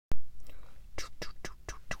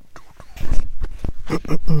I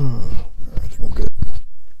think I'm good.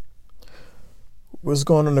 What's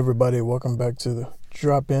going on, everybody? Welcome back to the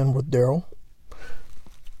Drop In with Daryl.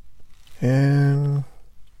 And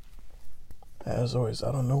as always,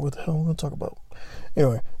 I don't know what the hell I'm going to talk about.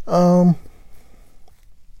 Anyway,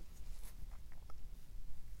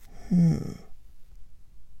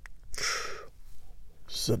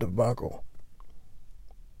 it's a debacle.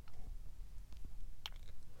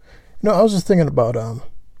 I was just thinking about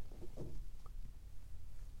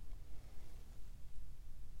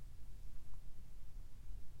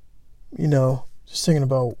just thinking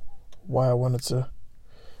about why I wanted to,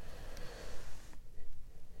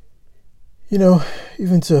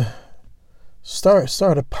 even to start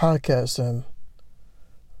a podcast, and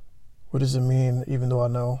what does it mean, even though I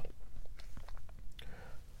know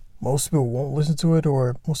most people won't listen to it,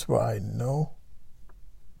 or most people I know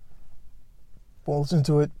won't listen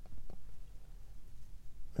to it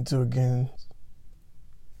until again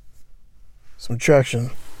some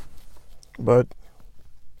traction. But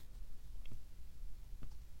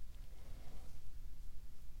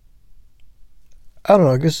I don't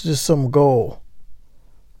know, I guess it's just some goal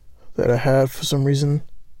that I had for some reason,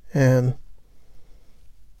 and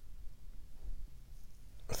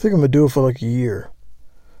I think I'm going to do it for like a year.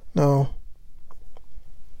 No,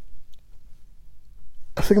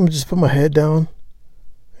 I think I'm going to just put my head down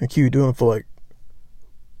and keep doing it for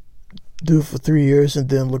do it for 3 years, and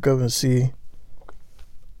then look up and see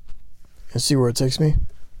where it takes me.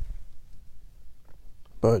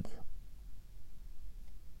 But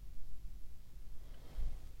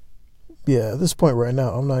yeah, at this point right now,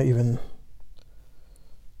 I'm not even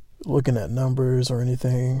looking at numbers or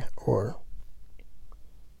anything, or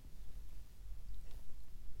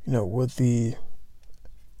what the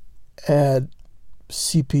ad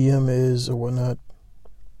CPM is or whatnot.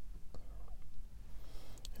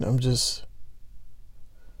 I'm just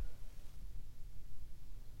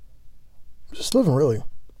living, really,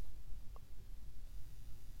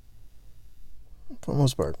 for the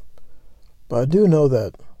most part. But I do know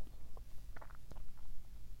that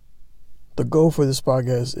the goal for this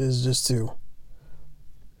podcast is just to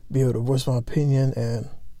be able to voice my opinion and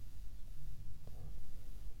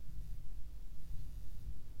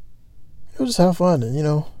just have fun, and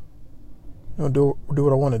do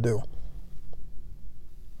what I want to do,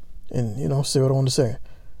 and say what I want to say,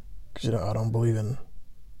 because I don't believe in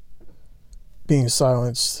being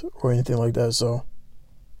silenced or anything like that. So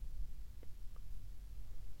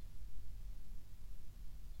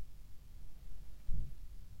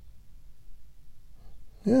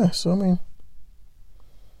yeah, so I mean,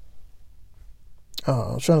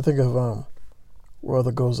 I'm trying to think of what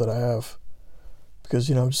other goals that I have, because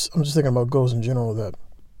I'm just thinking about goals in general that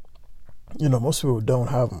most people don't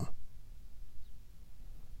have them.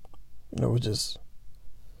 Which is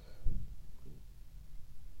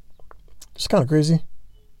just kind of crazy.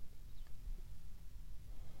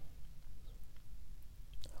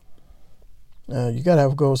 You gotta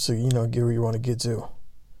have goals to get where you want to get to,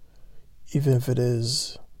 even if it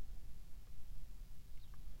is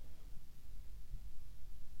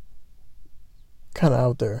kind of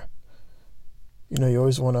out there. You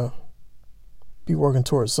always want to be working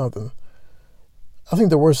towards something. I think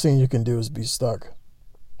the worst thing you can do is be stuck.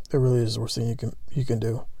 It really is the worst thing you can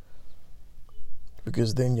do,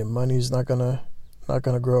 because then your money's not gonna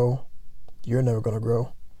grow. You're never gonna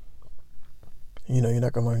grow. You're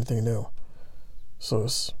not gonna learn anything new. So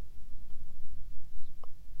it's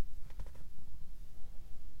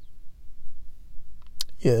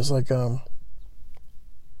like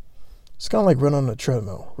it's kind of like running on a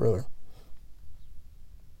treadmill, really.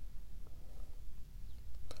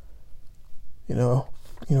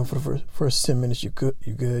 For the first 10 minutes, you cool,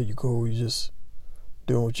 you just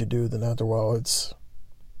doing what you do. Then after a while, it's,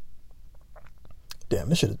 damn,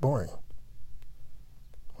 this shit is boring.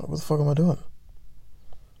 What the fuck am I doing?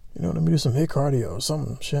 Let me do some HIIT cardio or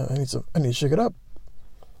something. Shit, I need to shake it up.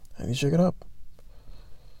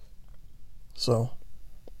 So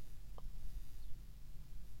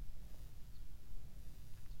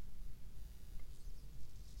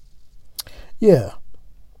yeah.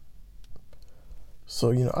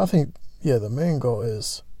 So, I think, the main goal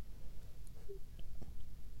is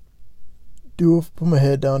put my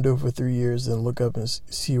head down, do it for 3 years, then look up and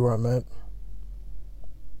see where I'm at.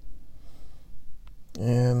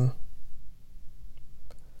 And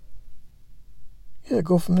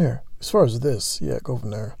go from there. As far as this, go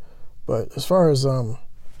from there. But as far as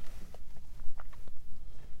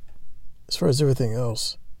everything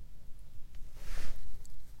else,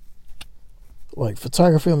 like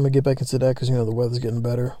photography, I'm gonna get back into that because the weather's getting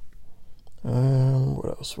better.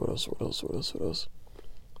 What else?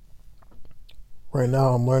 right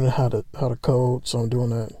now I'm learning how to code, so I'm doing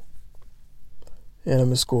that. And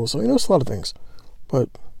I'm in school, so it's a lot of things. But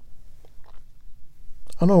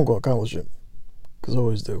I know I'm going to accomplish it, because I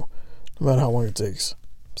always do, no matter how long it takes.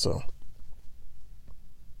 So,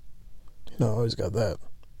 I always got that.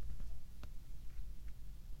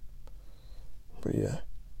 But yeah.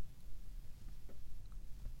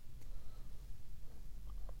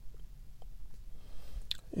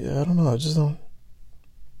 Yeah, I don't know. I just don't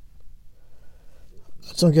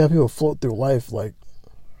get how people float through life like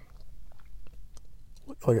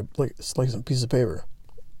it's like some piece of paper.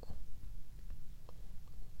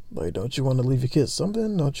 Like, don't you want to leave your kids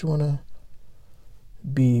something? Don't you want to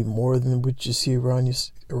be more than what you see around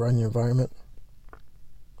your environment?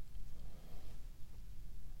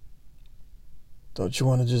 Don't you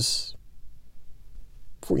want to just,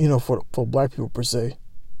 for black people per se,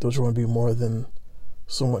 don't you want to be more than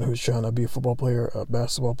someone who's trying to be a football player, a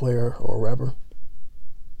basketball player, or a rapper?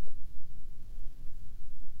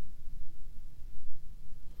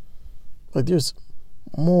 Like, there's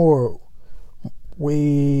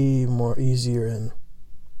way more easier and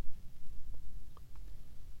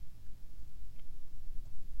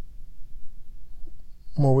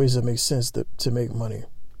more ways that make sense to make money.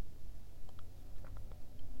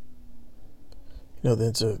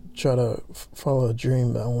 Than to try to follow a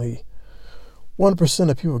dream that only 1%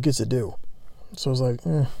 of people get to do. So it's like,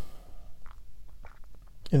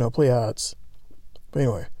 play odds. But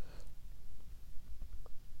anyway,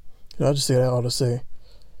 I just say that all to say,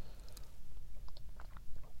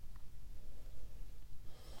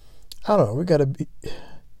 I don't know, we gotta be,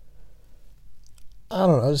 I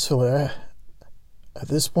don't know, I just feel like at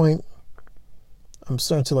this point, I'm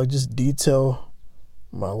starting to just detail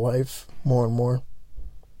my life more and more.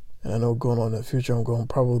 And I know going on in the future, I'm going to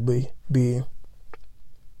probably be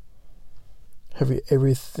having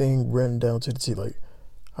everything written down to the T. Like,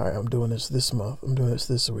 all right, I'm doing this month. I'm doing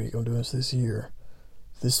this week. I'm doing this year.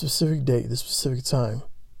 This specific date, this specific time,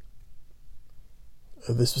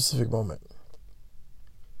 at this specific moment.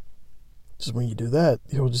 Just when you do that,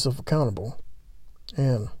 you hold yourself accountable.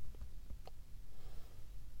 And,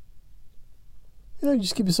 you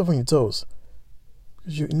just keep yourself on your toes.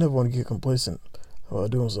 Because you never want to get complacent about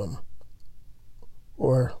doing something,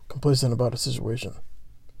 or complacent about a situation.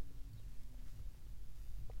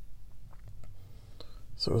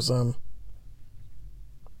 So it's I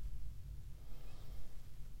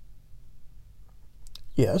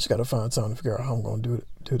just gotta find time to figure out how I'm gonna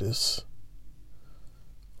do this,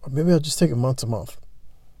 or maybe I'll just take it month to month.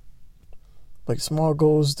 Like, small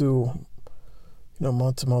goals do,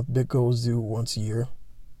 month to month. Big goals do once a year,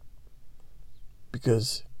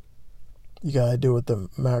 because you gotta do with the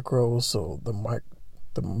macros, so do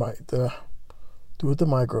with the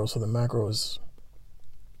micros, so the macros,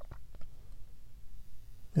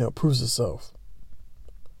 proves itself.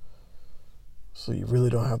 So you really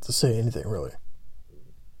don't have to say anything, really.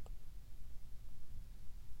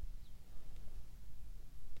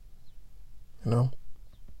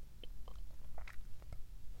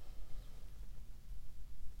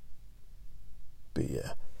 But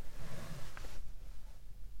yeah.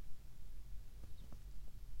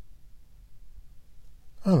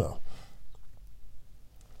 I don't know.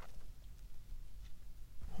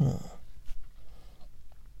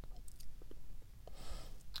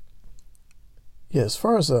 Yeah, as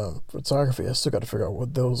far as photography, I still got to figure out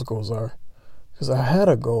what those goals are, because I had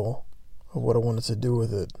a goal of what I wanted to do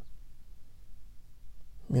with it,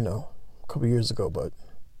 a couple years ago, but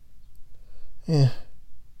I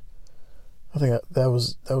think that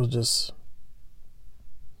was just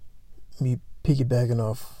me piggybacking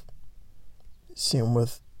off seeing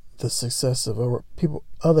what the success of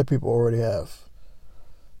other people already have,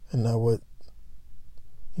 and not what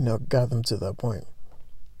got them to that point.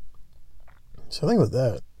 So I think with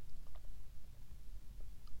that,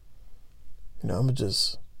 I'm gonna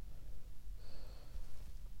just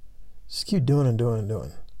keep doing and doing and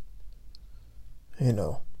doing.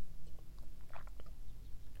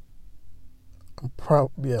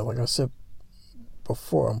 Like I said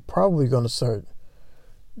before, I'm probably gonna start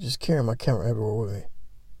just carrying my camera everywhere with me,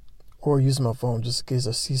 or using my phone just in case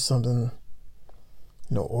I see something,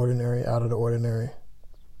 ordinary, out of the ordinary,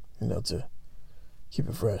 to keep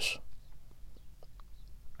it fresh.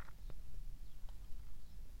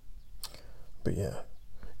 But yeah,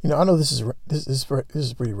 I know this is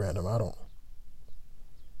pretty random. I know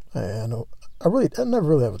I never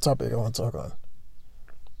really have a topic I want to talk on.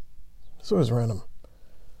 It's always random,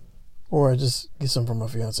 or I just get something from my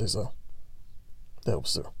fiance, so that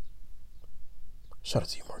helps too. Shout out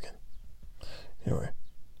to you, Morgan. Anyway,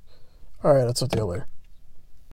 all right, I'll talk to you later.